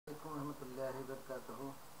warahmatullahi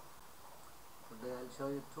wabarakatuh. Today I'll show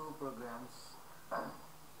you two programs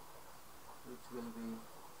which will be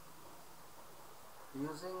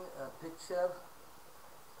using a picture,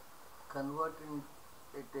 converting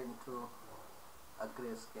it into a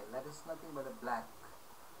grayscale. That is nothing but a black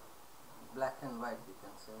and white, you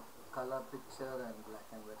can say, color picture and black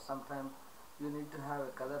and white. Sometimes you need to have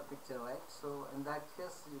a color picture, right? So in that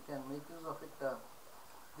case you can make use of it,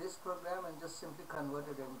 this program, and just simply convert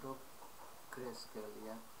it into grayscale.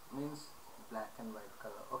 Yeah, means black and white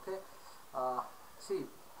color. Okay, see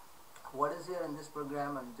what is here in this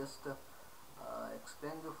program, and just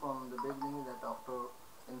explain you from the beginning that after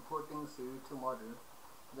importing CV2 model,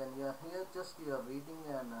 then you are here, just you are reading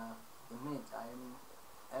an image.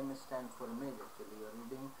 M stands for image. Actually you are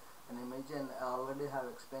reading an image, and I already have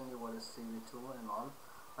explained you what is CV2 and all,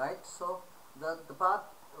 right? So the part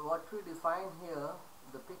what we define here,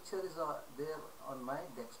 the picture is there on my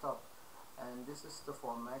desktop, and this is the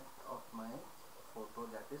format of my photo,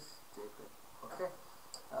 that is JPEG. Okay,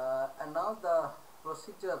 and now the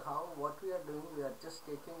procedure, what we are doing, we are just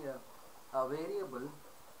taking a variable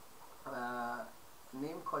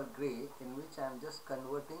name called gray, in which I am just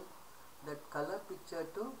converting that color picture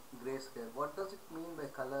to grayscale. What does it mean by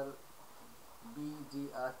color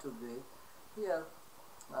BGR to gray? Here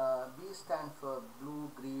B stands for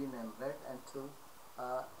blue, green and red, and to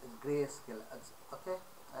grayscale. Okay,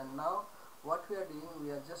 and now what we are doing,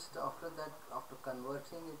 we are just after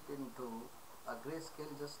converting it into a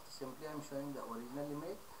grayscale, just simply I am showing the original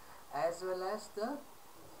image as well as the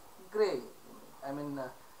gray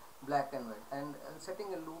image, black and white, and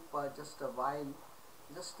setting a loop, just a while.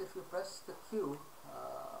 Just if you press the Q,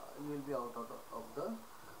 you will be out of the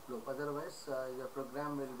loop. Otherwise your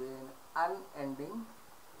program will be in unending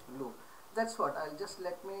loop. That's what I'll just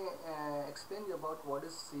let me explain you about what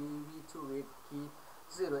is CV2 wait key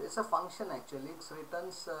 0. It's a function actually. It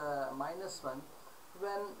returns -1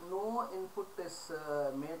 when no input is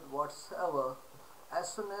made whatsoever.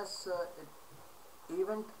 As soon as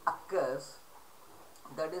event occurs,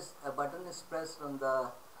 that is a button is pressed on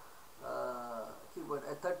the keyboard,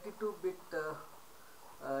 a 32-bit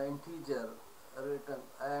integer return,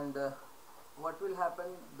 and what will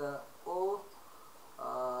happen, the O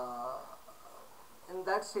in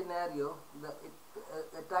that scenario,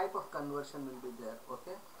 a type of conversion will be there.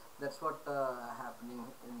 Okay, that's what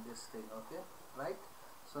happening in this thing. Okay, right?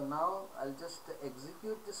 So now I'll just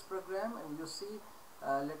execute this program, and you see,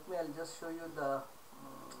 I'll just show you the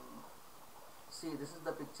see, this is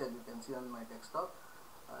the picture you can see on my desktop,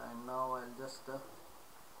 and now I'll just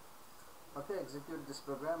okay, execute this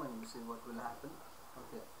program, and you see what will happen.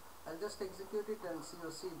 Okay, I'll just execute it, and you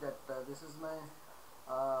see that this is my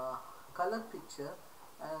color picture,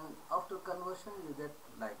 and after conversion you get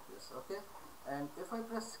like this. Okay, and if I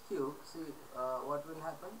press Q, see what will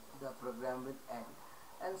happen, the program will end.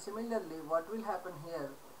 And similarly, what will happen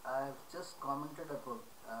here, I have just commented about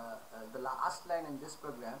the last line in this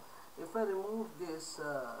program. If I remove this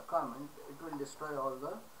comment, it will destroy all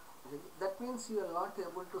the, that means you are not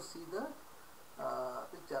able to see the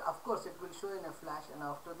picture. Of course it will show in a flash, and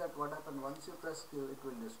after that what happens, once you press Q, it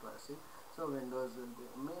will destroy. See, so Windows will be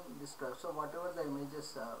destroy. So whatever the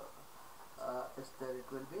images is there, it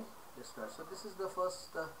will be destroyed. So this is the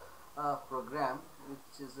first program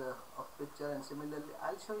which is of picture. And similarly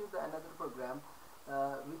I'll show you another program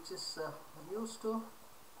which is used to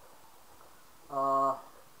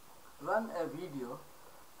run a video.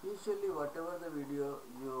 Usually whatever the video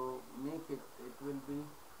you make it, it will be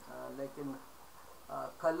like in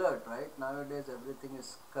colored, right? Nowadays everything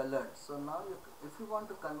is colored. So now if you want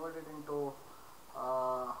to convert it into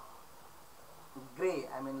gray,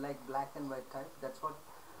 like black and white type, that's what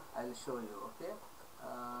I'll show you. Okay,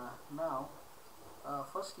 now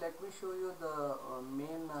first let me show you the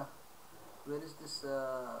main where is this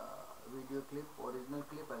video clip, original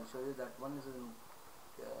clip. I'll show you that one is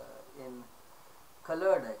in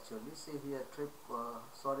colored actually. See here, trip,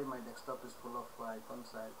 sorry, my desktop is full of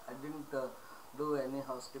icons. I didn't do any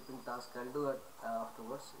housekeeping task. I'll do it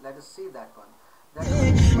afterwards. Let us see that one.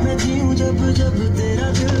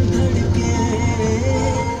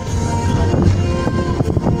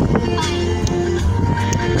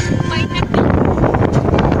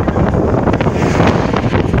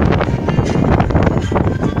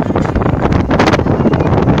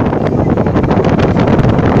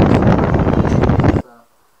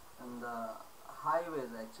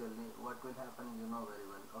 Highways actually, what will happen, you know very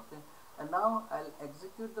well. Okay, and now I'll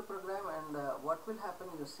execute the program, and what will happen,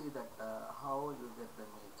 you see that how you get the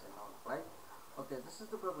image and all, right? Okay, this is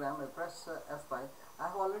the program. I press F5. I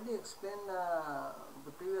have already explained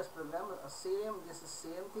the previous program. This is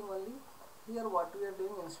same thing only. Here what we are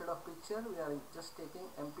doing, instead of picture we are just taking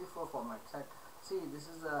MP4 format. See, this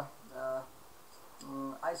is a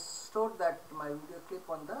I stored that my video clip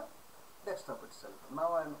on the desktop itself.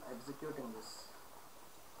 Now I am executing this.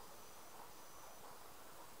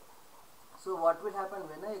 So what will happen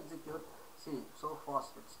when I execute? See, so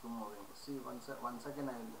fast it's moving. See, once again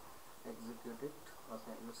I will execute it.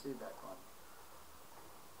 Okay, you see that one.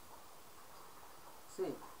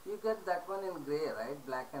 See, you get that one in gray, right?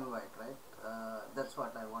 Black and white, right? That's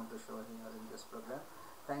what I want to show here in this program.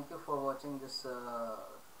 Thank you for watching this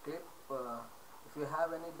clip. If you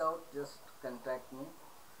have any doubt, just contact me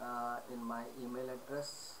in my email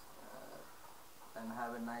address, and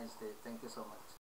have a nice day. Thank you so much.